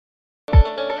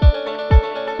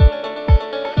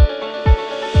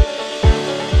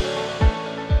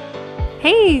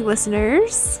Hey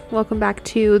listeners, welcome back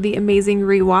to The Amazing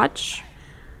Rewatch,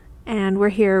 and we're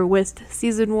here with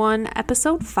Season 1,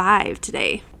 Episode 5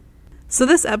 today. So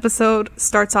this episode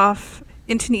starts off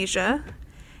in Tunisia.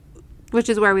 Which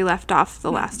is where we left off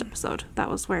the last episode.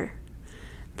 That was where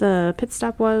the pit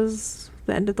stop was,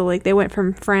 the end of the lake. They went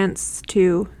from France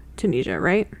to Tunisia,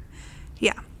 right?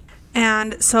 Yeah.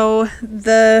 And so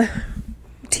the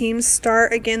teams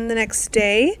start again the next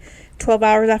day, 12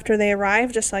 hours after they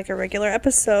arrive, just like a regular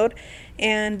episode.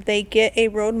 And they get a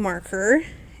road marker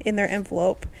in their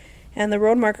envelope. And the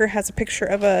road marker has a picture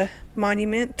of a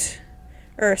monument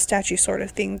or a statue sort of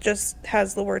thing, just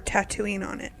has the word Tatooine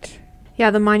on it.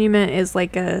 Yeah, the monument is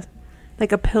like a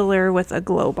pillar with a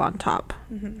globe on top.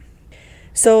 Mm-hmm.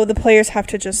 So the players have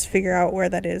to just figure out where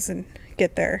that is and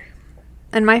get there.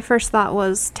 And my first thought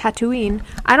was Tatooine.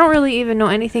 I don't really even know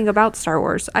anything about Star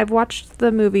Wars. I've watched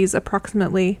the movies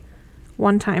approximately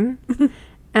one time,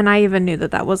 and I even knew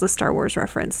that was a Star Wars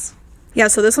reference. Yeah,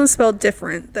 so this one's spelled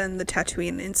different than the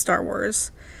Tatooine in Star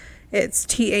Wars. It's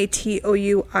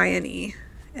Tatouine,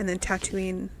 and then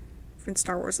Tatooine in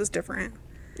Star Wars is different.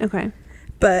 Okay.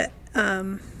 But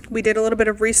we did a little bit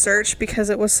of research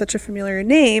because it was such a familiar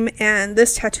name, and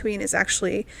this Tatooine is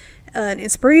actually an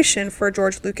inspiration for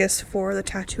George Lucas for the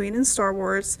Tatooine in Star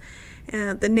Wars,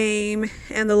 and the name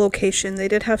and the location. They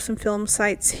did have some film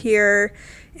sites here,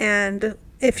 and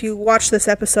if you watch this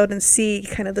episode and see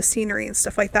kind of the scenery and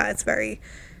stuff like that, it's very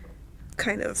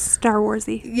kind of Star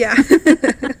Warsy. Yeah.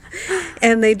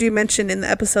 And they do mention in the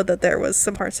episode that there was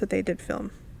some parts that they did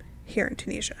film here in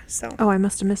Tunisia. So I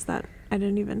must have missed that. I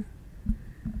didn't even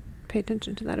pay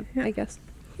attention to that, I guess.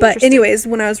 But anyways,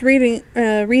 when I was reading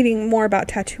more about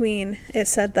Tatooine, it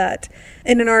said that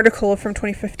in an article from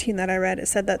 2015 that I read, it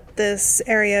said that this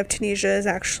area of Tunisia is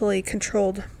actually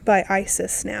controlled by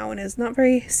ISIS now and is not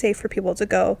very safe for people to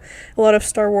go. A lot of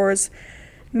Star Wars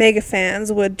mega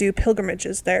fans would do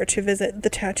pilgrimages there to visit the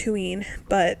Tatooine,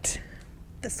 but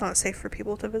it's not safe for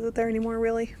people to visit there anymore,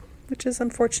 really, which is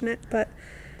unfortunate, but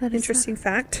interesting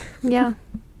fact. Yeah.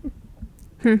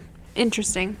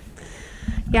 Interesting.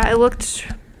 Yeah, it looked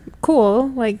cool,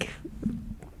 like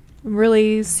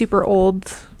really super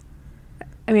old.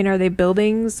 I mean, are they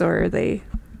buildings or are they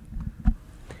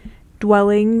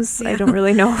dwellings? Yeah. I don't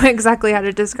really know exactly how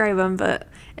to describe them, but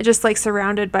it's just like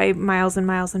surrounded by miles and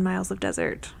miles and miles of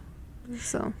desert.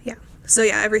 So yeah,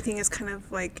 everything is kind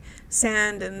of like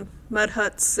sand and mud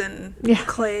huts and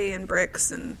clay and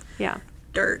bricks and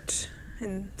dirt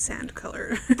and sand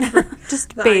color.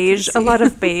 Just beige, a lot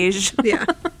of beige. Yeah.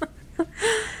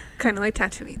 Kind of like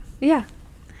Tatooine. Yeah.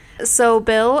 So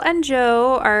Bill and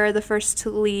Joe are the first to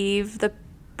leave the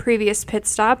previous pit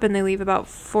stop, and they leave about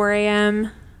 4 a.m.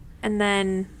 And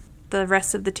then the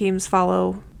rest of the teams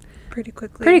follow pretty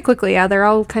quickly. Yeah, they're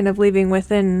all kind of leaving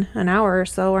within an hour or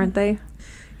so, aren't they?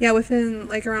 Yeah, within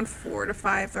like around 4 to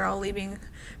 5, they're all leaving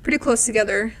pretty close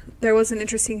together. There was an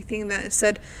interesting thing that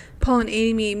said Paul and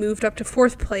Amy moved up to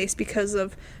 4th place because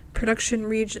of production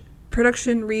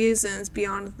reasons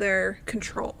beyond their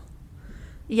control.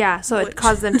 Yeah, so it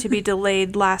caused them to be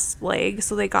delayed last leg,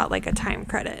 so they got like a time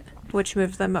credit, which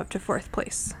moved them up to 4th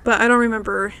place. But I don't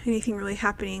remember anything really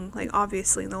happening, like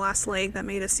obviously in the last leg that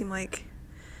made it seem like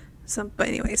some. But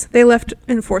anyways, they left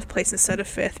in 4th place instead of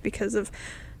 5th because of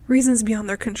reasons beyond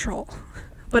their control.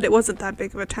 But it wasn't that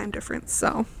big of a time difference,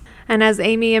 so. And as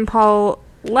Amy and Paul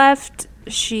left,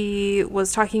 she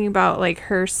was talking about like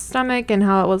her stomach and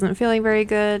how it wasn't feeling very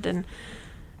good, and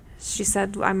she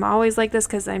said, I'm always like this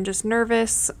because I'm just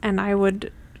nervous, and I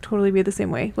would totally be the same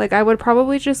way. Like, I would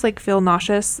probably just like feel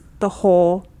nauseous the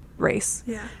whole race.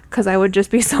 Yeah. Because I would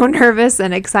just be so nervous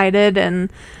and excited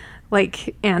and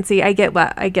like antsy. I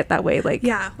get that way. Like,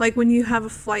 yeah, like when you have a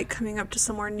flight coming up to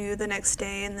somewhere new the next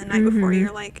day, and the night before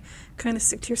you're like kind of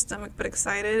sick to your stomach but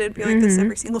excited. It'd be like this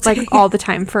every single day. Like all the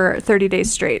time for 30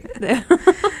 days straight. Yeah.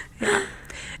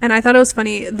 And I thought it was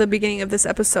funny, the beginning of this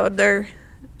episode, they're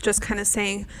just kind of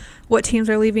saying what teams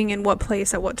are leaving in what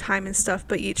place at what time and stuff,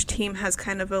 but each team has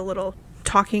kind of a little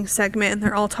talking segment, and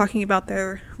they're all talking about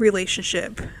their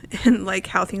relationship and like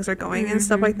how things are going and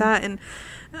stuff like that. And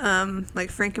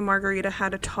like Frank and Margarita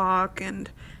had a talk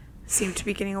and seemed to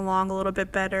be getting along a little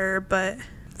bit better, but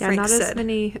Frank not said, as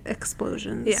many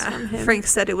explosions from him. Frank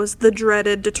said it was the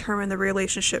dreaded determine the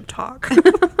relationship talk,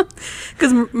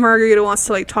 because Margarita wants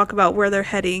to like talk about where they're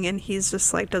heading, and he's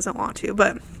just like doesn't want to.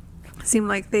 But it seemed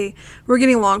like they were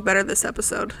getting along better this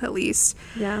episode, at least.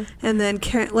 Yeah. And then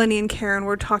Lenny and Karen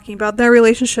were talking about their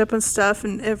relationship and stuff,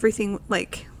 and everything.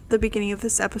 Like the beginning of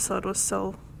this episode was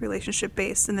so relationship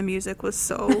based, and the music was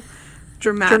so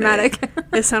dramatic.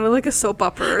 It sounded like a soap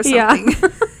opera or something. Yeah.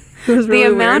 It was really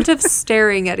the amount weird. of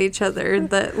staring at each other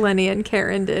that Lenny and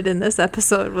Karen did in this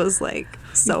episode was like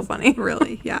so funny.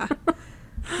 Really, yeah.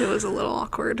 It was a little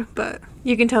awkward, but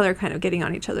You can tell they're kind of getting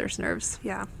on each other's nerves.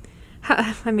 yeah.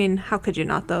 I mean, how could you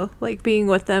not, though? Like, being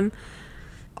with them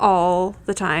all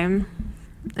the time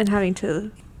and having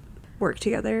to work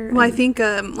together. Well, I think,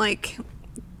 like,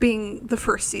 being the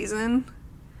first season,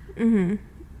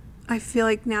 I feel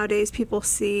like nowadays people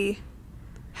see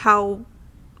how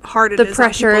hard it the is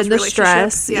pressure on and the people's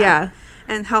stress. relationships. Yeah.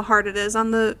 And how hard it is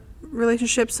on the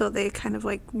relationship, so they kind of,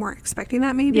 like, weren't expecting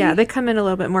that, maybe. Yeah, they come in a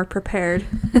little bit more prepared.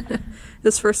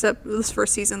 This first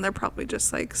season, they're probably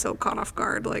just, like, so caught off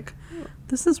guard, like,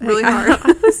 this is really Like, hard.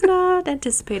 I was not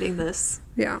anticipating this.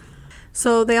 Yeah.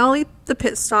 So they all eat the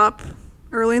pit stop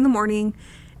early in the morning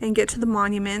and get to the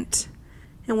monument.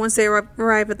 And once they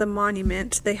arrive at the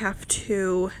monument, they have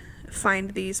to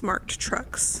find these marked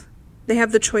trucks. They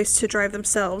have the choice to drive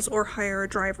themselves or hire a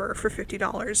driver for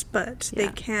 $50, but they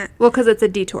Yeah. can't. Well, because it's a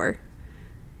detour.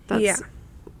 Yeah.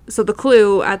 So the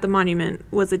clue at the monument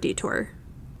was a detour.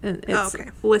 And Oh, it's okay.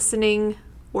 listening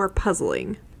or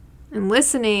puzzling. And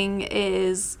listening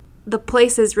is the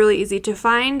place is really easy to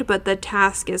find, but the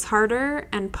task is harder.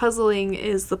 And puzzling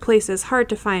is the place is hard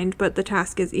to find, but the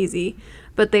task is easy.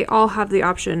 But they all have the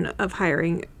option of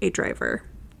hiring a driver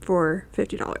for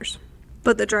 $50.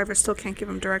 But the driver still can't give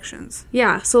them directions.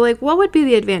 Yeah, so like what would be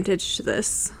the advantage to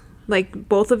this? Like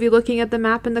both of you looking at the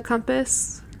map and the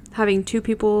compass? Having two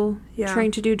people Yeah.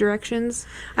 trying to do directions?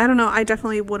 I don't know. I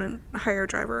definitely wouldn't hire a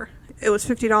driver. It was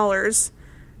 $50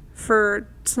 for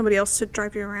somebody else to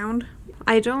drive you around.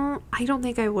 I don't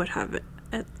think I would have it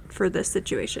for this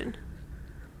situation.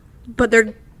 But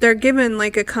they're given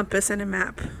like a compass and a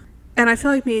map, and I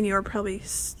feel like me and you are probably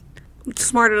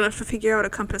smart enough to figure out a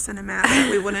compass and a map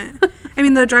that we wouldn't. I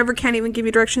mean, the driver can't even give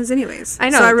you directions anyways. I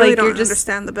know, So I really like, don't you're just-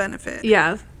 understand the benefit.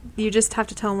 Yeah, you just have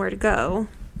to tell them where to go.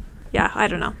 Yeah, I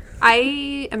don't know.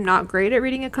 I am not great at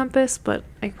reading a compass, but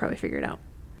I could probably figure it out.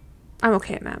 I'm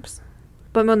okay at maps.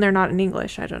 But when they're not in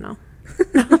English, I don't know.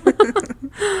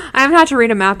 I haven't had to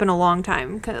read a map in a long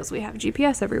time because we have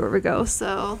GPS everywhere we go,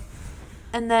 so.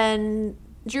 And then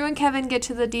Drew and Kevin get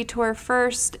to the detour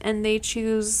first, and they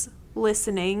choose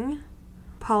listening.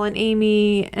 Paul and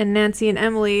Amy and Nancy and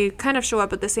Emily kind of show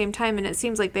up at the same time, and it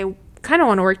seems like they kind of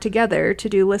want to work together to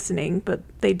do listening, but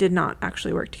they did not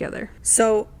actually work together.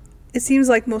 So it seems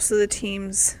like most of the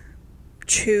teams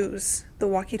choose the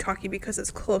walkie-talkie because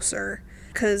it's closer,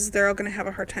 because they're all going to have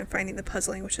a hard time finding the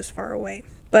puzzling, which is far away.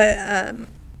 But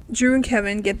Drew and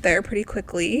Kevin get there pretty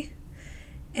quickly,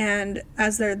 and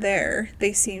as they're there,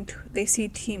 they see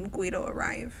Team Guido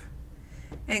arrive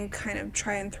and kind of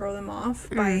try and throw them off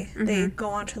by they go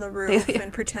onto the roof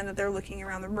and pretend that they're looking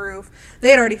around the roof. They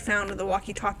had already found the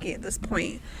walkie-talkie at this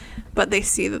point, but they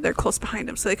see that they're close behind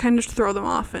them, so they kind of just throw them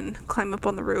off and climb up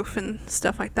on the roof and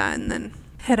stuff like that, and then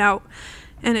head out.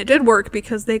 And it did work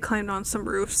because they climbed on some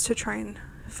roofs to try and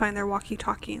find their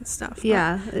walkie-talkie and stuff. But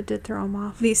Yeah, it did throw them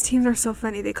off. these teams are so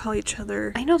funny. They call each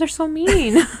other. I know, they're so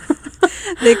mean.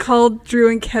 They called Drew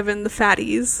and Kevin the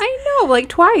fatties. I know, like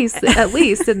twice at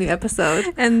least in the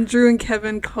episode. And Drew and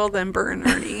Kevin call them Burr and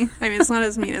Ernie. I mean, it's not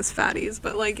as mean as fatties,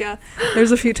 but like, yeah,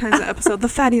 there's a few times in the episode, the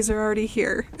fatties are already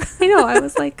here. I know, I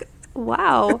was like,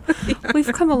 wow,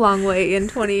 we've come a long way in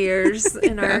 20 years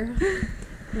in our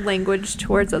language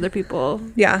towards other people.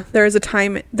 Yeah, there's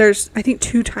I think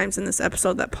 2 times in this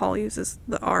episode that Paul uses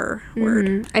the R word.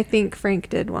 Mhm. I think Frank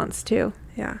did once too.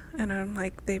 Yeah, and I'm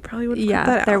like, they probably would put Yeah,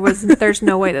 that out. there's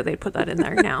no way that they'd put that in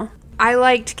there now. I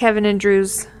liked Kevin and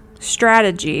Drew's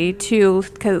strategy too,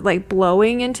 cause like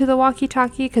blowing into the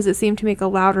walkie-talkie because it seemed to make a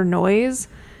louder noise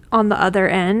on the other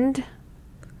end,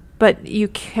 but you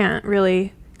can't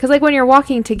really, because like when you're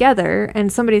walking together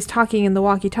and somebody's talking in the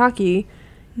walkie-talkie,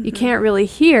 you can't really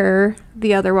hear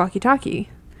the other walkie-talkie.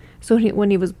 So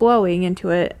when he was blowing into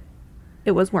it,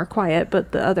 it was more quiet,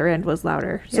 but the other end was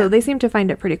louder. So Yeah. they seemed to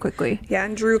find it pretty quickly. Yeah,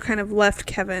 and Drew kind of left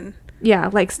Kevin. Yeah,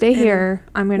 like stay here.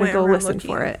 I'm going to went go around listen looking.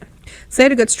 for it. So they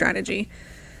had a good strategy.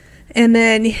 And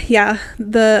then, yeah,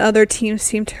 the other teams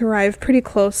seemed to arrive pretty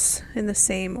close in the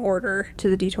same order. To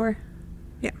the detour?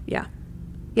 Yeah. Yeah.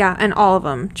 Yeah, and all of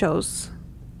them chose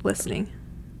listening,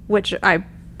 which I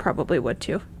probably would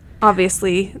too.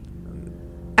 Obviously,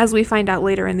 as we find out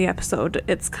later in the episode,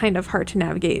 it's kind of hard to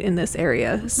navigate in this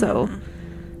area, so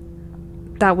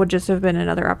that would just have been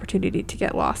another opportunity to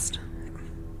get lost.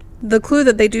 The clue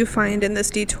that they do find in this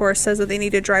detour says that they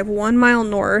need to drive 1 mile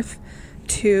north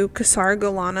to Kasar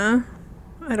Golana.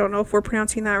 I don't know if we're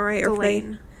pronouncing that right. Or if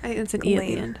Delane. It's an E at the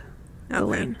Delane. end. Okay.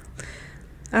 Delane.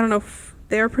 I don't know if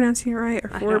they are pronouncing it right, or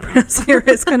if I we're don't know. pronouncing it right.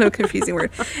 It's kind of a confusing word.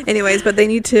 Anyways, but they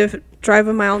need to drive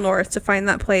a mile north to find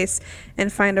that place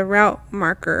and find a route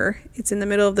marker. It's in the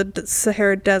middle of the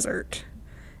Sahara Desert.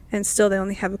 And still, they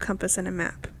only have a compass and a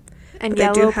map. And But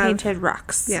they do yellow have- painted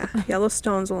rocks. Yeah, yellow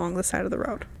stones along the side of the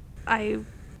road. I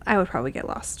would probably get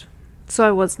lost. So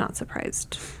I was not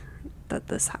surprised that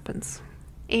this happens.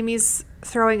 Amy's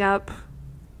throwing up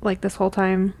like this whole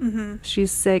time. Mm-hmm.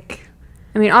 She's sick.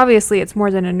 I mean, obviously it's more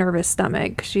than a nervous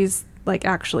stomach. She's like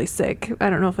actually sick. I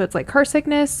don't know if it's like car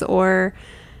sickness or,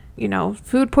 you know,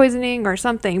 food poisoning or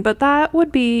something, but that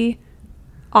would be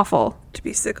awful. To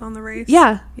be sick on the race.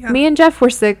 Yeah. Yeah. Me and Jeff were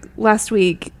sick last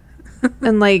week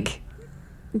and like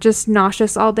just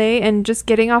nauseous all day, and just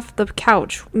getting off the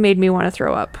couch made me want to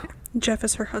throw up. Jeff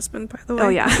is her husband, by the way. Oh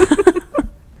yeah.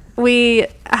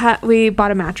 We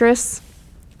bought a mattress,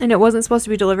 and it wasn't supposed to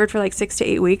be delivered for like 6 to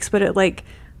 8 weeks, but it like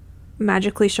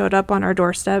magically showed up on our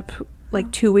doorstep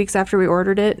like 2 weeks after we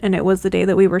ordered it, and it was the day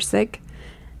that we were sick.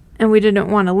 And we didn't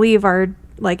want to leave our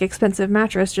like expensive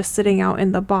mattress just sitting out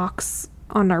in the box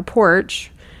on our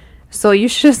porch. So you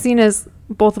should have seen us,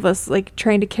 both of us, like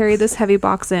trying to carry this heavy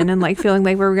box in and like feeling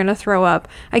like we were going to throw up.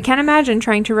 I can't imagine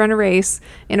trying to run a race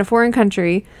in a foreign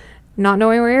country, not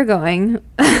knowing where you're going,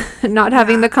 not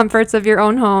having the comforts of your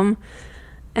own home,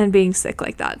 and being sick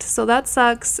like that. So that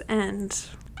sucks. And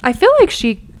I feel like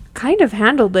she kind of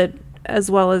handled it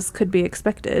as well as could be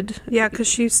expected. Yeah, because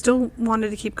she still wanted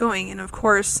to keep going. And of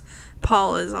course,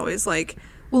 Paul is always like,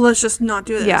 well, let's just not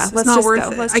do this. Yeah, it's let's not just worth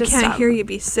go. it. Let's I just can't stop. hear you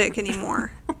be sick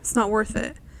anymore. It's not worth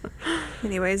it.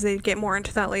 Anyways, they get more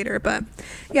into that later. But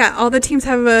yeah, all the teams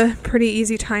have a pretty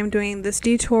easy time doing this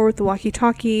detour with the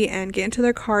walkie-talkie and get into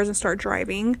their cars and start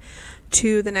driving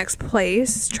to the next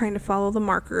place, trying to follow the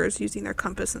markers using their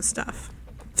compass and stuff.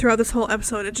 Throughout this whole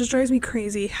episode, it just drives me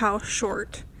crazy how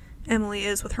short Emily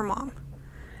is with her mom.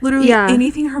 Literally, Yeah.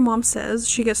 anything her mom says,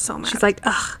 she gets so mad. She's like,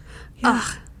 ugh, Yeah.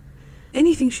 ugh.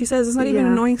 Anything she says is not even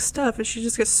Yeah. annoying stuff, and she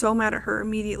just gets so mad at her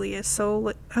immediately. Is so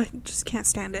like, I just can't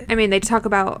stand it. I mean, they talk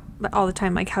about all the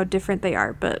time like how different they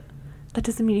are, but that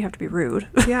doesn't mean you have to be rude.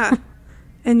 Yeah,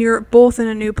 and you're both in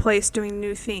a new place doing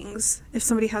new things. If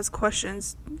somebody has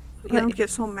questions, you don't get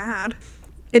so mad.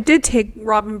 It did take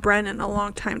Robin Brennan a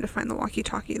long time to find the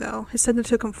walkie-talkie, though. It said it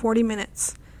took him 40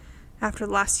 minutes after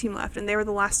the last team left, and they were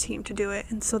the last team to do it,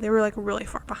 and so they were like really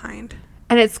far behind.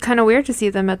 And it's kind of weird to see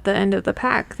them at the end of the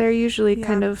pack. They're usually Yeah.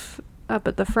 kind of up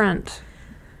at the front.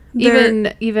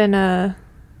 They're- Even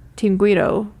Team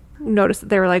Guido noticed that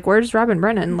they were like, "Where's Robin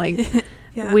Brennan?" Like,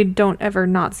 Yeah. we don't ever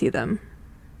not see them.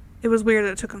 It was weird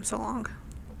that it took them so long.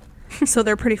 So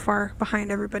they're pretty far behind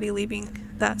everybody leaving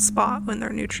that spot when they're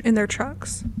in their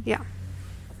trucks. Yeah.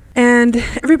 And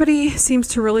everybody seems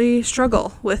to really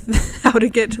struggle with how to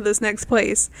get to this next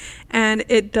place. And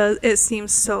it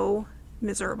seems so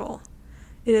miserable.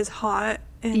 It is hot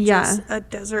and Yeah. just a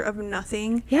desert of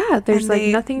nothing. Yeah, there's And like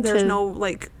nothing there's to no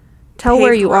like tell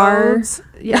where paved you roads, are.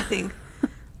 Yeah. Nothing.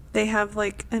 They have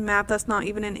like a map that's not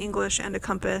even in English and a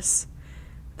compass.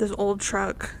 This old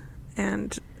truck,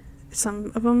 and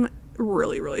some of them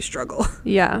really, really struggle.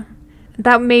 Yeah.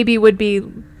 That maybe would be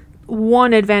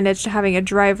one advantage to having a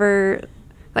driver.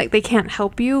 Like, they can't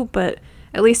help you, but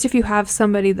at least if you have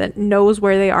somebody that knows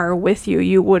where they are with you,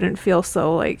 you wouldn't feel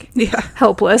so like Yeah.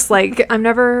 helpless. Like, I'm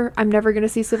never gonna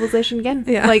see civilization again.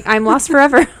 Yeah. Like, I'm lost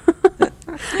forever.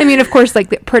 I mean, of course, like,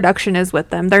 the production is with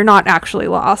them. They're not actually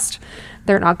lost.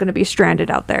 They're not going to be stranded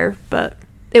out there, but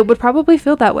it would probably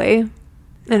feel that way.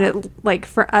 And it, like,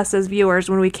 for us as viewers,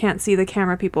 when we can't see the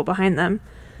camera people behind them,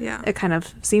 Yeah. it kind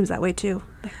of seems that way too.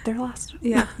 Like, they're lost.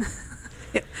 Yeah.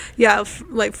 Yeah,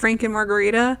 like Frank and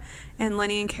Margarita and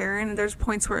Lenny and Karen, there's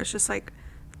points where it's just like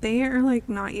they are like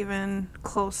not even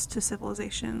close to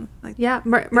civilization. Like Yeah,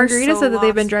 Margarita so said that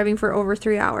they've been lost. driving for over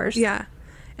 3 hours. Yeah.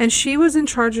 And she was in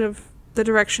charge of the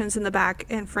directions in the back,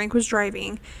 and Frank was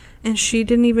driving, and she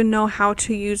didn't even know how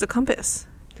to use a compass.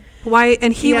 Why?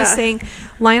 And he was Yeah. saying,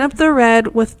 line up the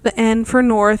red with the N for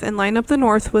north, and line up the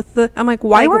north with the. I'm like,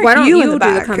 why Like, weren't why don't you you in the do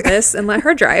back? the compass and let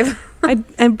her drive?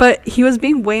 But he was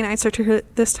being way nicer to her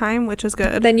this time, which is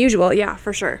good. Than usual, yeah,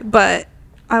 for sure. But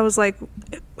I was like,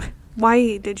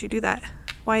 why did you do that?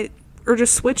 Why? Or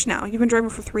just switch now. You've been driving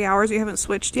for 3 hours. You haven't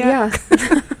switched yet.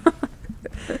 Yeah.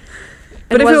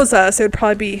 But if it was us, it would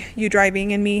probably be you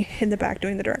driving and me in the back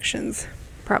doing the directions.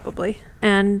 Probably.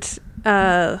 And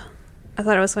I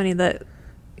thought it was funny that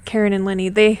Karen and Lenny,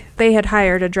 they had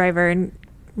hired a driver, and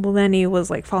Lenny was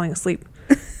like falling asleep.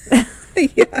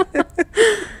 Yeah.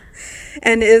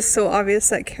 And it is so obvious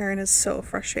that Karen is so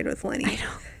frustrated with Lenny. I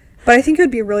know. But I think it would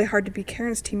be really hard to be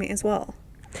Karen's teammate as well.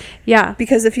 Yeah.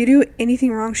 Because if you do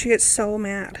anything wrong, she gets so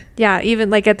mad. Yeah, even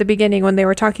like at the beginning when they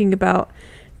were talking about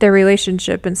their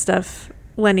relationship and stuff,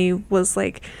 Lenny was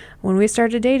like, when we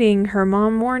started dating, her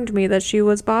mom warned me that she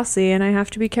was bossy and I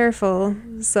have to be careful.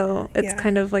 So it's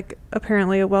kind of like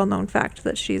apparently a well-known fact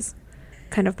that she's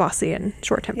kind of bossy and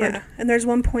short-tempered. Yeah, and there's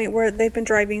one point where they've been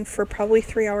driving for probably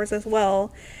 3 hours as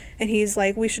well, and he's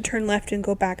like, we should turn left and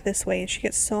go back this way, and she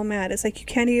gets so mad. It's like you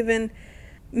can't even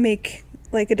make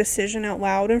like a decision out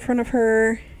loud in front of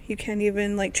her. You can't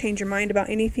even like change your mind about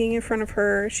anything in front of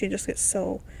her. She just gets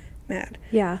so mad.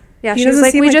 Yeah. She was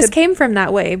like, we just came from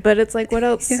that way, but it's like, what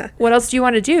else? Yeah. What else do you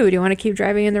want to do? Do you want to keep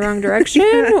driving in the wrong direction?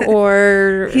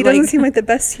 Or he doesn't seem like the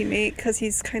best teammate because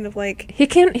he's kind of like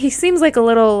he seems like a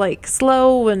little like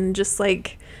slow and just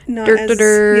like go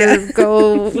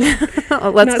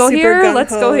let's go here,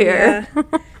 let's go here. Yeah.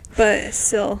 But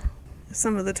still,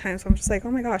 some of the times I'm just like,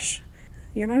 oh my gosh,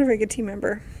 you're not a very good team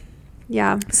member.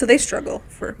 Yeah. So they struggle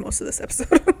for most of this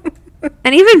episode.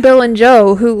 And even Bill and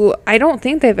Joe, who I don't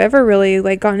think they've ever really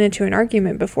like gotten into an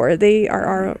argument before, they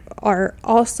are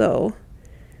also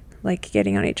like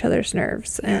getting on each other's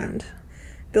nerves. Yeah. And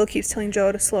Bill keeps telling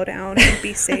Joe to slow down and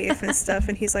be safe and stuff,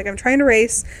 and he's like, I'm trying to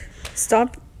race,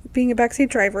 stop being a backseat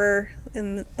driver.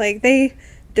 And like they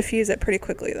diffuse it pretty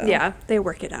quickly though. Yeah, they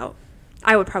work it out.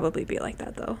 I would probably be like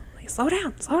that though, like slow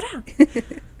down.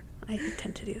 I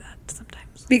tend to do that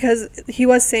sometimes. Because he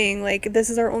was saying, like, this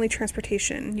is our only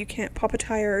transportation. You can't pop a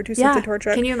tire or do something to our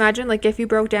truck. Can you imagine, like, if you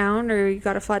broke down or you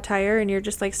got a flat tire and you're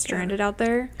just, like, stranded out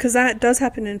there? Because that does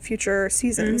happen in future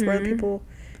seasons where people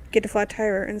get a flat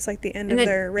tire and it's, like, the end of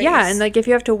their race. Yeah, and, like, if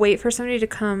you have to wait for somebody to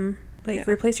come, like,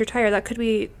 replace your tire, that could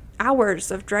be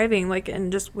hours of driving, like,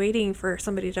 and just waiting for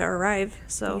somebody to arrive.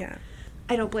 So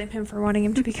I don't blame him for wanting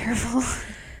him to be careful.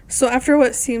 So after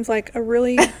what seems like a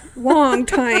really long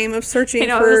time of searching it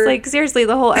was like, seriously,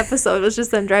 the whole episode was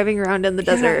just them driving around in the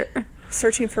desert.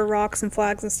 Searching for rocks and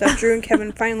flags and stuff. Drew and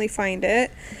Kevin finally find it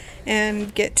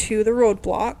and get to the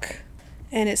roadblock.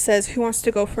 And it says, who wants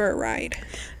to go for a ride?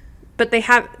 But they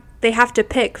have to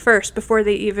pick first before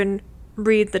they even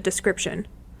read the description.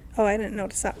 Oh, I didn't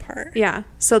notice that part. Yeah.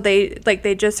 So they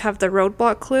just have the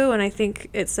roadblock clue, and I think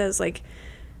it says, like,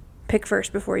 pick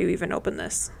first before you even open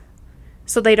this.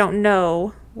 So they don't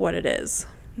know what it is.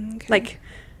 Okay. Like,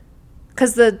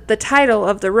 because the title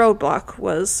of the roadblock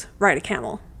was Ride a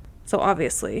Camel. So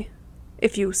obviously,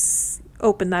 if you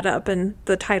open that up and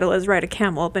the title is Ride a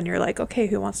Camel, then you're like, okay,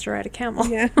 who wants to ride a camel?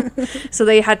 Yeah. So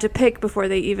they had to pick before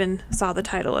they even saw the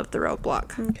title of the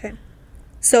roadblock. Okay.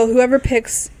 So whoever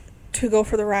picks to go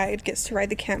for the ride gets to ride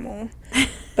the camel.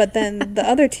 But then the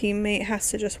other teammate has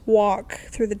to just walk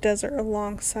through the desert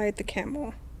alongside the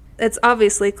camel. It's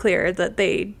obviously clear that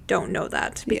they don't know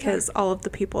that because all of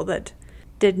the people that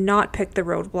did not pick the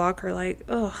roadblock are like,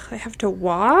 oh, I have to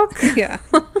walk? Yeah.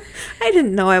 I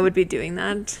didn't know I would be doing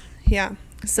that. Yeah.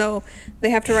 So they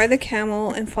have to ride the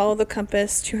camel and follow the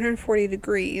compass 240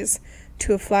 degrees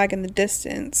to a flag in the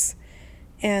distance.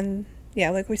 And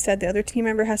yeah, like we said, the other team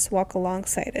member has to walk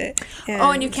alongside it.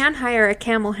 And you can hire a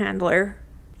camel handler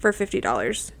for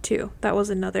 $50 too. That was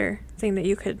another thing that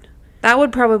you could... That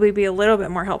would probably be a little bit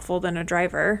more helpful than a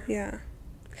driver. Yeah.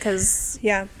 Because,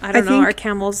 I don't know, are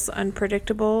camels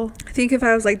unpredictable? I think if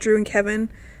I was like Drew and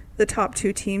Kevin, the top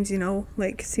two teams, you know,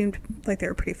 like seemed like they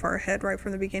were pretty far ahead right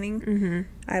from the beginning.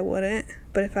 I wouldn't.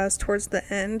 But if I was towards the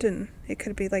end and it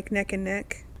could be like neck and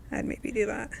neck, I'd maybe do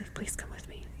that. Please come with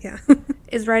me. Yeah.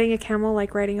 Is riding a camel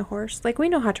like riding a horse? Like, we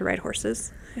know how to ride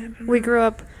horses. Yeah, we grew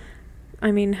up...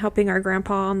 helping our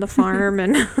grandpa on the farm,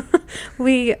 and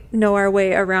we know our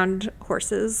way around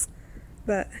horses.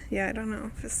 But, yeah, I don't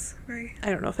know if it's very I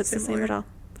don't know if it's similar. The same at all.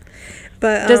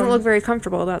 But it doesn't look very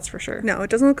comfortable, that's for sure. No, it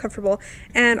doesn't look comfortable.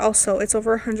 And also, it's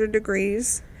over 100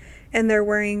 degrees, and they're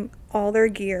wearing all their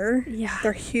gear. Yeah.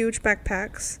 They're huge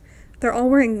backpacks. They're all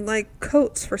wearing, like,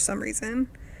 coats for some reason.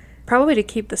 Probably to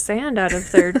keep the sand out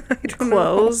of their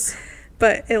clothes. Know.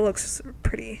 But it looks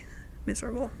pretty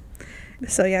miserable.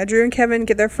 So, yeah, Drew and Kevin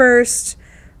get there first,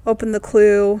 open the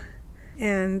clue,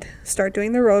 and start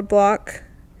doing the roadblock.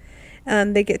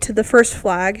 And they get to the first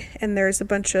flag, and there's a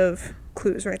bunch of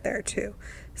clues right there, too.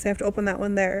 So they have to open that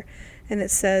one there. And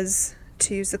it says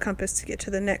to use the compass to get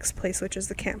to the next place, which is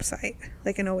the campsite,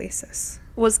 like an oasis.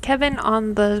 Was Kevin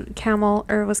on the camel,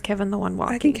 or was Kevin the one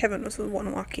walking? I think Kevin was the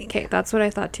one walking. Okay, that's what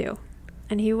I thought, too.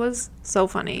 And he was so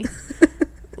funny.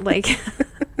 Like...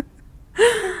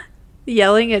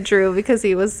 yelling at Drew because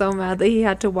he was so mad that he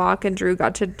had to walk and Drew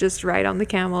got to just ride on the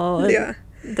camel. And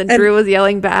then Drew was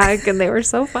yelling back and they were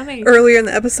so funny. Earlier in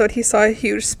the episode, he saw a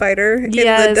huge spider in the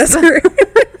desert.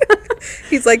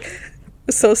 He's like,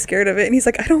 so scared of it. And he's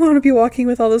like, I don't want to be walking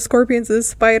with all the scorpions and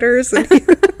spiders. And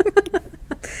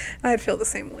I'd feel the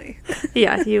same way.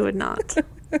 Yeah, you would not.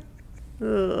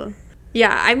 Ugh.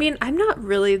 Yeah, I mean, I'm not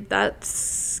really that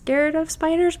scared of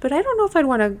spiders, but I don't know if I'd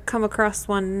want to come across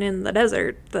one in the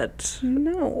desert that,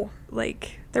 No.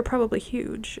 like, they're probably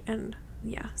huge and,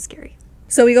 yeah, scary.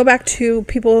 So we go back to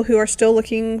people who are still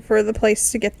looking for the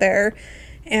place to get there.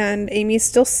 And Amy's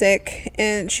still sick,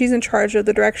 and she's in charge of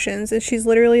the directions, and she's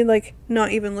literally, like,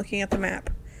 not even looking at the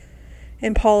map.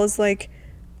 And Paul is like,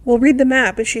 well, read the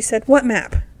map. And she said, what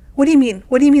map? What do you mean?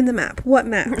 What do you mean the map? What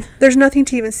map? There's nothing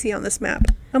to even see on this map.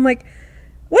 I'm like,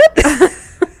 what?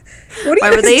 What are Why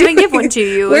you would they guys even give doing? one to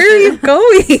you? Where are you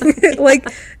going? Like,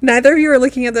 neither of you are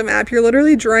looking at the map. You're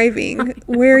literally driving.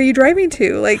 Where are you driving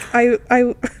to? Like,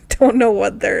 I don't know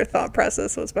what their thought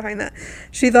process was behind that.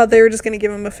 She thought they were just going to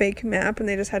give them a fake map and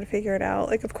they just had to figure it out.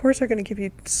 Like, of course they're going to give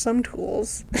you some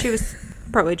tools. She was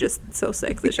probably just so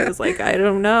sick that she was like, I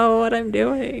don't know what I'm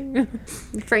doing.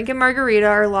 Frank and Margarita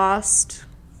are lost,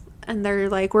 and they're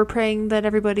like, we're praying that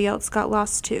everybody else got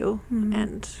lost too. Mm-hmm.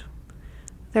 And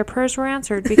their prayers were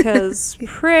answered because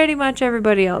pretty much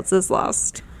everybody else is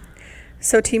lost.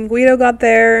 So Team Guido got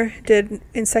there, did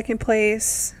in second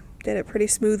place, did it pretty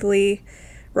smoothly.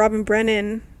 Robin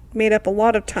Brennan made up a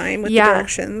lot of time with the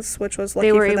directions, which was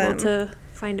lucky for them. They were able to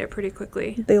find it pretty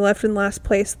quickly. They left in last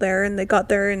place there, and they got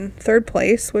there in third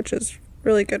place, which is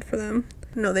really good for them.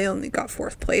 No, they only got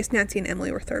fourth place. Nancy and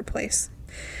Emily were third place.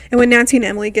 And when Nancy and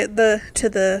Emily get to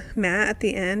the mat at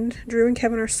the end, Drew and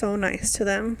Kevin are so nice to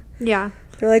them. Yeah.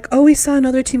 They're like, oh, we saw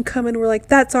another team come in. We're like,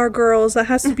 that's our girls. That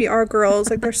has to be our girls.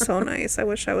 Like, they're so nice. I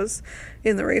wish I was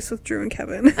in the race with Drew and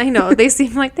Kevin. I know. They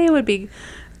seem like they would be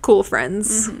cool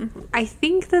friends. Mm-hmm. I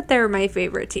think that they're my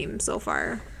favorite team so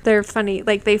far. They're funny.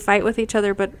 Like, they fight with each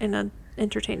other, but in an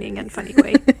entertaining and funny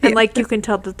way. And, like, you can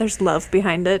tell that there's love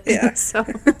behind it. Yeah. So.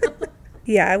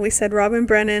 Yeah, we said Robin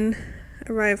Brennan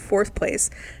arrived fourth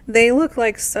place. They look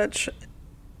like such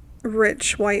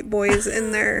rich white boys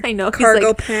in their I know, cargo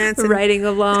like pants and riding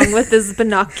along with his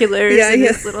binoculars and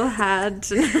his little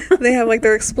hat. They have like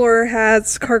their explorer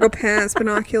hats, cargo pants,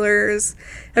 binoculars.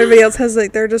 Everybody else has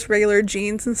like they're just regular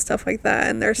jeans and stuff like that,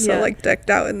 and they're so like decked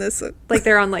out in this like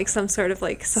they're on like some sort of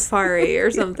like safari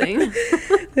or something.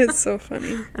 It's so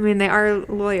funny. I mean, they are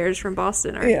lawyers from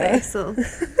Boston, aren't they? So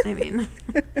I mean,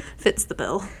 fits the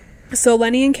bill. So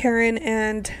Lenny and Karen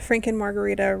and Frank and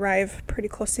Margarita arrive pretty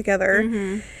close together.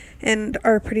 Mm-hmm. And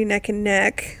are pretty neck and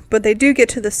neck, but they do get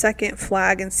to the second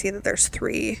flag and see that there's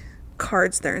 3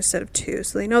 cards there instead of 2,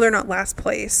 so they know they're not last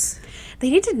place. They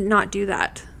need to not do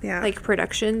that. Yeah. Like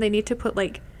production, they need to put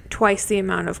like twice the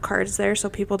amount of cards there so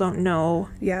people don't know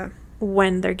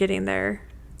when they're getting there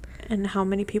and how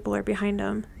many people are behind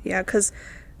them. Yeah, because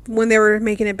when they were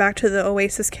making it back to the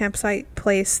Oasis campsite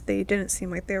place, they didn't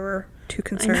seem like they were too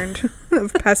concerned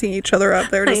of passing each other up.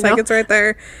 They were just like, it's right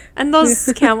there. And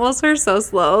those camels were so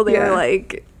slow. They were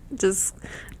like just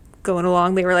going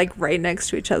along. They were like right next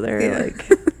to each other. Yeah.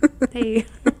 Like, hey.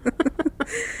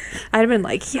 I'd have been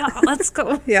like, yeah, let's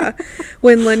go. Yeah.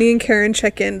 When Lenny and Karen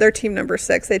check in, they're team number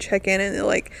 6. They check in and they're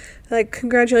like,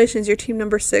 congratulations, you're team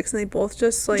number 6. And they both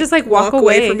just walk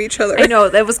away from each other. I know.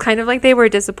 That was kind of like they were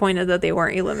disappointed that they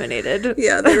weren't eliminated.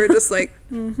 Yeah, they were just like,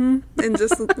 and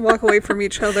just walk away from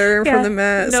each other from the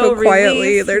mat so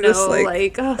quietly. Relief, they're just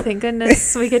like, oh, thank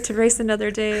goodness we get to race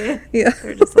another day. Yeah.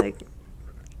 They're just like,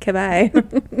 goodbye.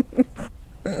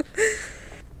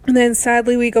 And then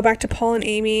sadly we go back to Paul and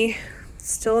Amy,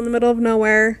 still in the middle of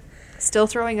nowhere. Still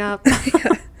throwing up. Yeah.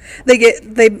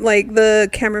 The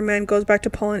cameraman goes back to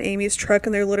Paul and Amy's truck,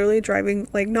 and they're literally driving,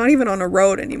 like, not even on a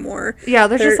road anymore. Yeah,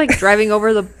 they're just, like, driving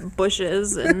over the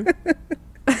bushes, and...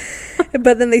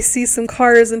 But then they see some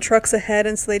cars and trucks ahead,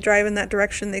 and so they drive in that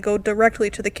direction. They go directly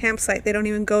to the campsite. They don't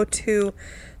even go to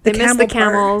the camel They missed the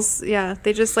camels. Part. Yeah,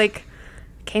 they just, like,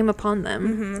 came upon them.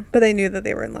 Mm-hmm. But they knew that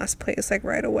they were in last place, like,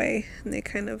 right away, and they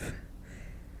kind of...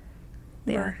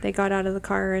 Yeah, they got out of the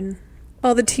car, and...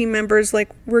 all the team members, like,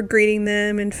 were greeting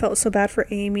them and felt so bad for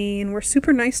Amy and were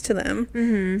super nice to them.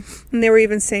 Mm-hmm. And they were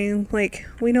even saying, like,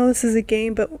 we know this is a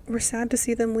game, but we're sad to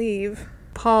see them leave.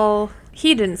 Paul,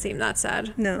 he didn't seem that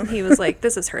sad. No. He was like,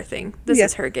 this is her thing. This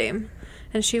is her game.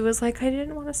 And she was like, I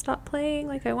didn't want to stop playing.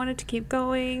 Like, I wanted to keep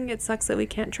going. It sucks that we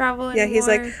can't travel anymore. Yeah, he's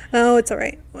like, oh, it's all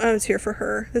right. I was here for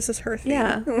her. This is her thing.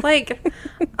 Yeah, like...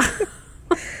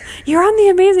 You're on The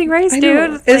Amazing Race,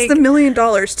 dude. It's the $1 million,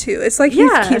 too. It's like he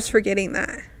keeps forgetting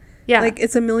that. Yeah. Like,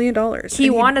 it's $1 million. He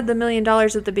wanted the $1 million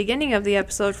at the beginning of the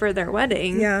episode for their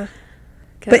wedding. Yeah.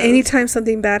 But anytime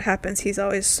something bad happens, he's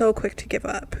always so quick to give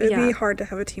up. It'd be hard to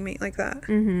have a teammate like that.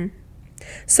 Mm-hmm.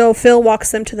 So Phil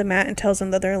walks them to the mat and tells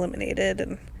them that they're eliminated.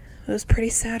 And it was pretty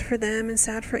sad for them and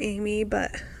sad for Amy,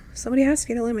 but somebody has to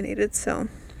get eliminated, so.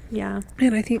 Yeah.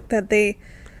 And I think that they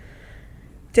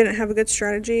didn't have a good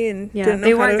strategy and Yeah, didn't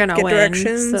they know how weren't to gonna get win,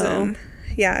 directions. so. And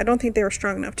yeah, I don't think they were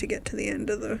strong enough to get to the end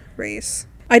of the race.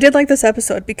 I did like this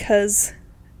episode because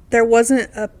there wasn't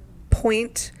a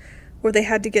point where they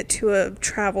had to get to a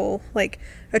travel, like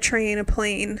a train, a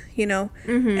plane, you know,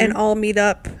 and all meet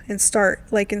up and start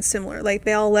like in similar. Like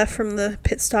they all left from the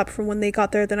pit stop from when they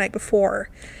got there the night before.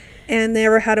 And they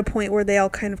never had a point where they all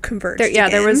kind of converged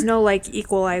There was no like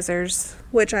equalizers.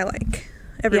 which I like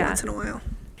every once in a while.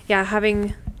 Yeah,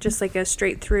 having just like a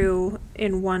straight through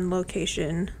in one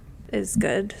location is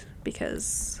good,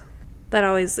 because that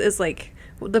always is like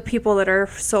the people that are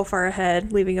so far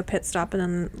ahead leaving a pit stop, and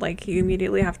then like you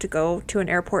immediately have to go to an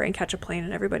airport and catch a plane,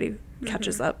 and everybody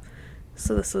catches up.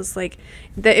 So this was like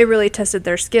that, it really tested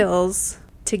their skills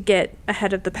to get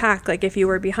ahead of the pack. Like if you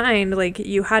were behind, like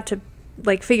you had to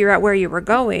like figure out where you were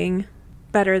going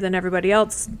better than everybody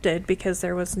else did, because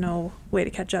there was no way to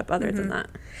catch up other than that.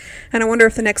 And I wonder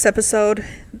if the next episode,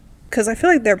 because I feel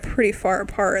like they're pretty far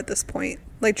apart at this point.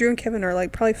 Like Drew and Kevin are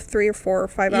like probably 3 or 4 or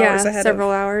 5 hours ahead.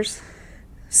 Several hours.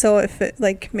 So if it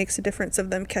like makes a difference of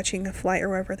them catching a flight or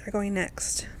wherever they're going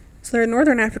next. So they're in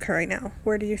Northern Africa right now.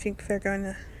 Where do you think they're going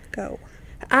to go?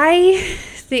 I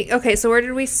think, okay, so where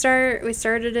did we start? We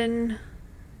started in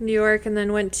New York and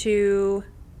then went to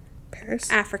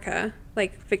Paris? Africa,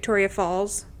 like Victoria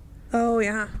Falls, Oh,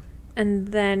 yeah. and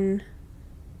then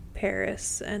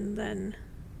Paris, and then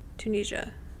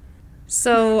Tunisia.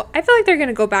 So I feel like they're going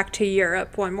to go back to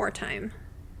Europe one more time.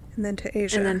 And then to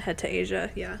Asia. And then head to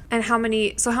Asia, yeah. And how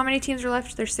many teams are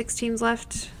left? There's 6 teams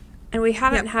left. And we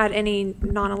haven't had any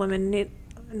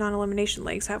non-elimination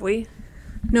legs, have we?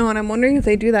 No, and I'm wondering if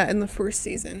they do that in the first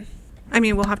season. I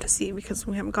mean, we'll have to see because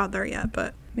we haven't got there yet,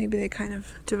 but maybe they kind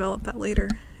of develop that later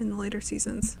in the later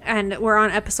seasons. And we're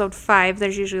on episode 5.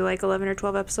 There's usually like 11 or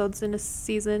 12 episodes in a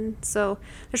season. So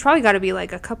there's probably got to be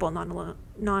like a couple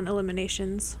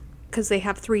non-eliminations, because they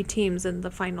have 3 teams in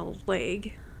the final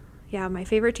leg. Yeah, my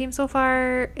favorite team so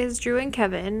far is Drew and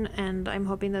Kevin, and I'm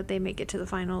hoping that they make it to the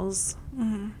finals.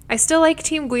 I still like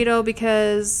Team Guido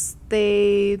because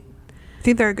I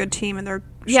think they're a good team and they're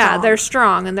strong. Yeah, they're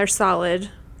strong and they're solid.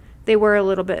 They were a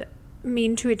little bit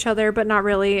mean to each other, but not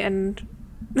really, and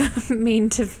mean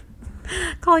to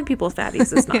calling people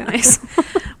fatties is not nice.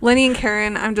 Lenny and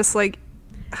Karen, I'm just like,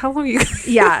 how long are you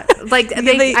Yeah, like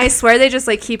I swear they just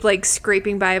like keep like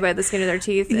scraping by the skin of their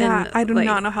teeth. Yeah, and, I do like,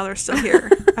 not know how they're still here.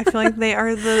 I feel like they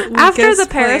are the weakest after the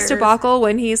Paris players. debacle,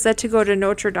 when he said to go to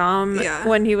Notre Dame, Yeah.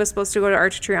 when he was supposed to go to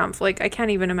Arc de Triomphe, like I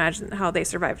can't even imagine how they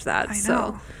survived that. I know.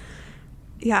 So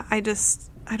Yeah, I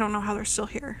don't know how they're still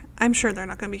here. I'm sure they're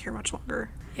not going to be here much longer.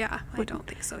 yeah, I don't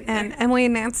think so either. And Emily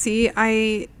and Nancy,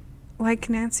 I like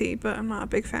Nancy, but I'm not a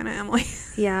big fan of Emily.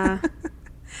 Yeah.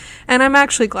 And I'm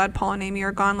actually glad Paul and Amy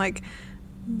are gone. Like,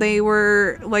 they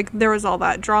were, like, there was all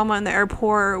that drama in the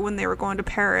airport when they were going to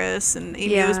Paris, and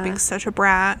Amy was being such a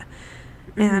brat.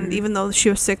 And even though she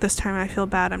was sick this time, I feel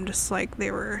bad. I'm just like,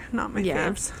 they were not my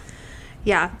faves.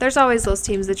 Yeah, there's always those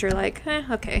teams that you're like,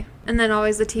 okay. And then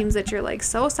always the teams that you're like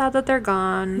so sad that they're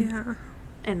gone. Yeah.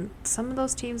 And some of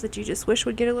those teams that you just wish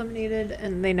would get eliminated,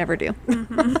 and they never do.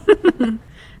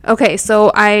 Okay,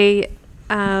 so I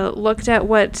looked at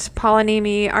what Paul and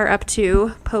Amy are up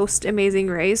to post Amazing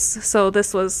Race. So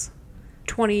this was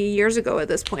 20 years ago at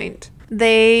this point.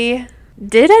 They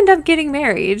did end up getting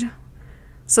married.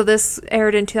 So this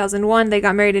aired in 2001. They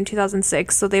got married in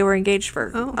 2006. So they were engaged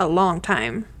for a long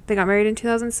time. They got married in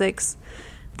 2006.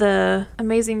 The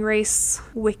Amazing Race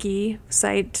wiki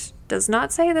site does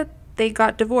not say that they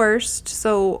got divorced.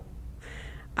 So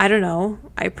I don't know.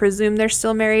 I presume they're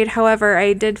still married. However,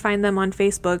 I did find them on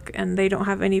Facebook, and they don't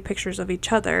have any pictures of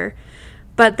each other.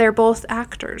 But they're both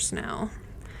actors now.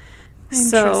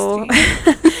 So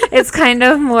it's kind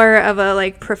of more of a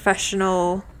like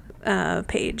professional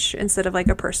page instead of like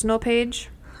a personal page.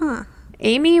 Huh.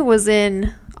 Amy was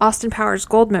in Austin Powers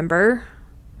Goldmember,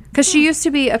 because she used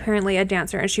to be apparently a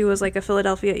dancer, and she was like a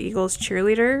Philadelphia Eagles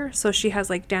cheerleader. So she has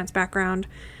like dance background.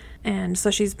 And so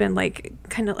she's been like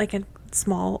kind of like a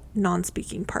small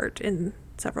non-speaking part in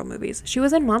several movies. She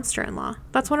was in Monster-in-Law.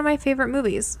 That's one of my favorite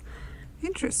movies.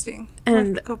 Interesting. And I'll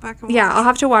have to go back and watch. yeah, I'll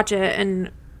have to watch it,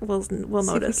 and we'll See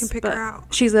notice. if we can pick But her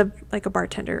out. she's a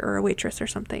bartender or a waitress or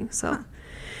something. So,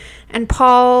 And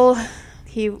Paul,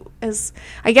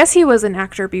 I guess he was an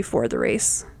actor before the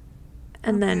race,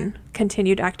 and then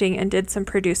continued acting and did some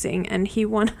producing, and he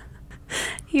won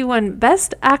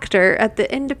Best Actor at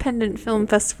the Independent Film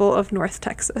Festival of North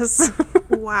Texas.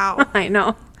 Wow. I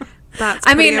know. That's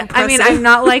I pretty mean, impressive. I'm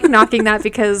not like knocking that,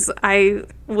 because I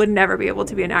would never be able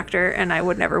to be an actor, and I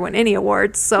would never win any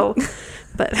awards. So,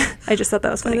 but I just thought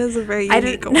that was funny. That is a very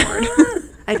unique award.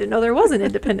 I didn't know there was an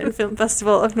independent film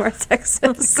festival of North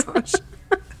Texas. Oh my gosh.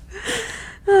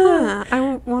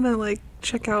 I want to like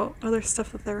check out other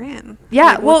stuff that they're in.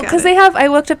 Yeah, like, well, because I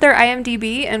looked up their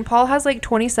IMDb, and Paul has like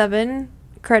 27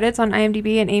 credits on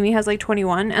IMDb, and Amy has like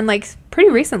 21, and like pretty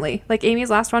recently. Like Amy's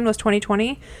last one was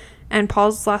 2020, and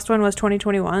Paul's last one was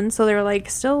 2021. So they're like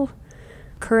still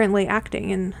currently acting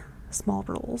in small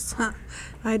roles. Huh.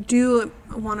 I do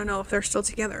want to know if they're still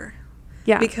together.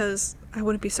 Yeah, Because I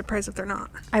wouldn't be surprised if they're not.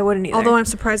 I wouldn't either. Although I'm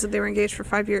surprised that they were engaged for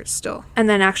 5 years still. And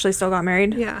then actually still got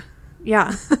married. Yeah.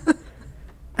 Yeah.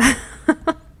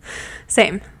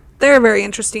 Same. They're a very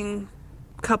interesting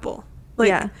couple. Like,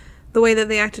 yeah. the way that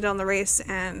they acted on the race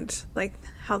and, like,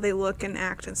 how they look and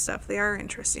act and stuff, they are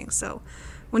interesting. So,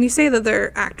 when you say that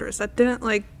they're actors, that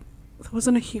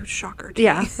wasn't a huge shocker to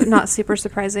Yeah, me. not super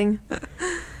surprising.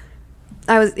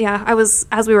 I was,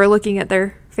 as we were looking at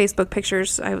their Facebook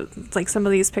pictures, like some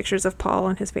of these pictures of Paul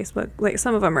on his Facebook, like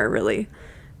some of them are really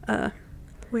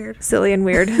Weird. silly and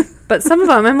weird, but some of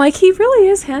them I'm like, he really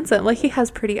is handsome. Like he has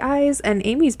pretty eyes, and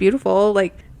Amy's beautiful.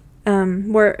 Like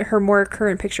where her more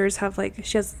current pictures have like,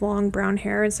 she has long brown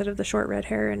hair instead of the short red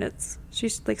hair, and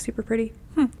she's like super pretty.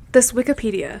 This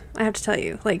Wikipedia, I have to tell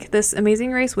you, like this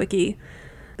Amazing Race wiki,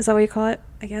 is that what you call it?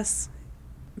 I guess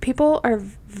people are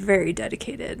very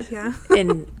dedicated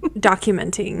in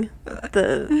documenting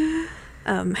the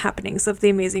happenings of the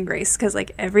Amazing Race, because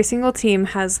like every single team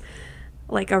has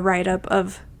like a write-up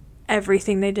of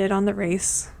everything they did on the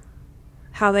race,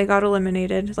 how they got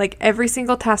eliminated, like every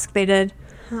single task they did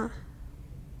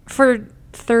for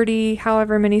 30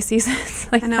 however many seasons.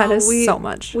 Like that is so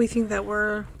much. We think that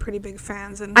we're pretty big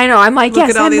fans, and I know, I'm like, look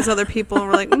at all these other people and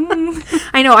we're like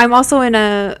I know, I'm also in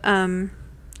a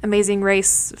Amazing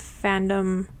Race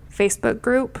fandom Facebook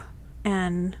group,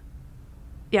 and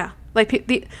yeah, like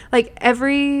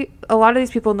a lot of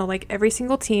these people know like every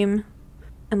single team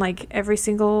and like every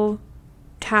single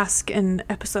task and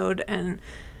episode and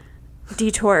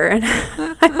detour, and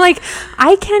I'm like,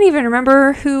 I can't even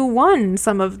remember who won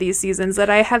some of these seasons that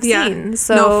I have seen.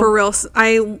 So no, for real,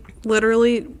 I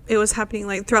literally, it was happening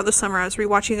like throughout the summer. I was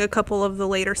rewatching a couple of the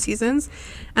later seasons,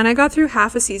 and I got through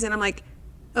half a season. I'm like,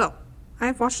 oh,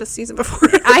 I've watched this season before.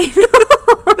 I know.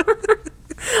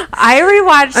 I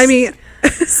rewatched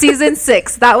season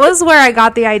 6. That was where I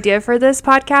got the idea for this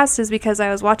podcast, is because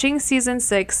I was watching season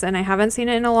 6 and I haven't seen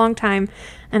it in a long time,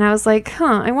 and I was like,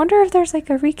 I wonder if there's like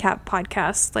a recap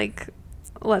podcast, like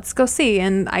let's go see.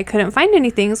 And I couldn't find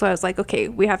anything, so I was like, okay,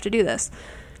 we have to do this.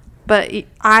 But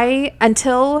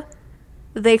until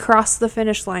they crossed the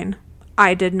finish line,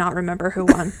 I did not remember who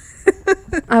won.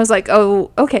 I was like,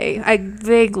 oh, okay, I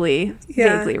vaguely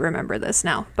remember this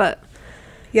now. But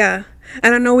yeah,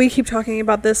 and I know we keep talking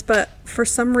about this, but for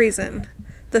some reason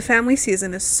the family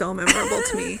season is so memorable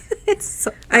to me. It's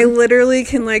so fun. I literally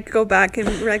can like go back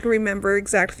and like remember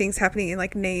exact things happening and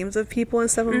like names of people and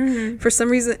stuff. For some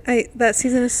reason that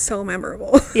season is so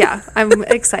memorable. Yeah, I'm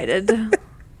excited.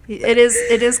 It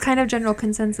is kind of general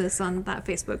consensus on that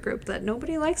Facebook group that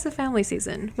nobody likes the family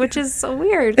season, which is so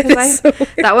weird, because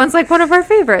that one's like one of our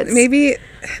favorites. Maybe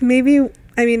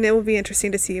I mean, it will be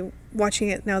interesting to see watching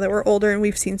it now that we're older and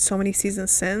we've seen so many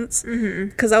seasons since,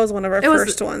 because that was one of our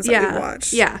first ones that we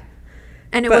watched. Yeah,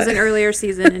 and it was an eearlier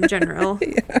season in general.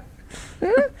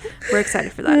 We're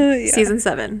excited for that. Season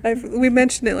 7. We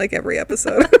mentioned it like every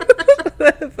episode.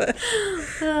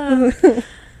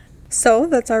 So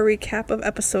that's our recap of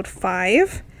episode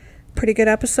 5. Pretty good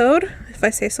episode, if I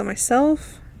say so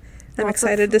myself. I'm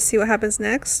excited to see what happens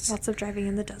next. Lots of driving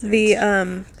in the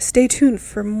desert. Stay tuned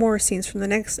for more scenes from the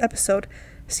next episode.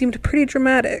 Seemed pretty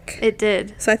dramatic. It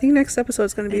did. So I think next episode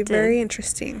is going to be very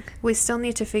interesting. We still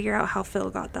need to figure out how Phil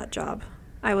got that job.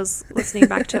 I was listening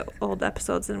back to old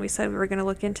episodes, and we said we were going to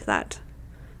look into that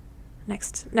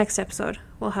next episode.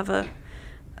 We'll have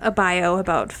a bio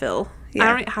about Phil.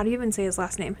 Yeah. How do you even say his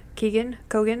last name? Kogan?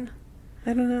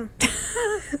 I don't know.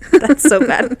 That's so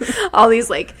bad. All these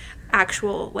like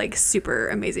actual like super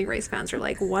Amazing Race fans are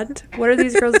like, what are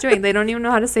these girls doing? They don't even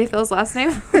know how to say Phil's last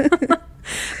name.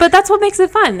 But that's what makes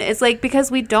it fun. It's like,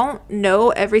 because we don't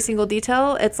know every single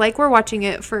detail, it's like we're watching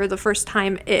it for the first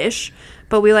time ish,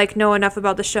 but we like know enough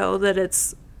about the show that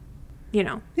it's,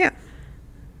 yeah,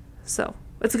 so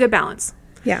it's a good balance.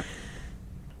 Yeah,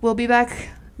 we'll be back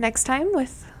next time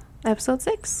with episode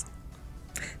 6.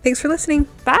 Thanks for listening.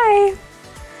 Bye.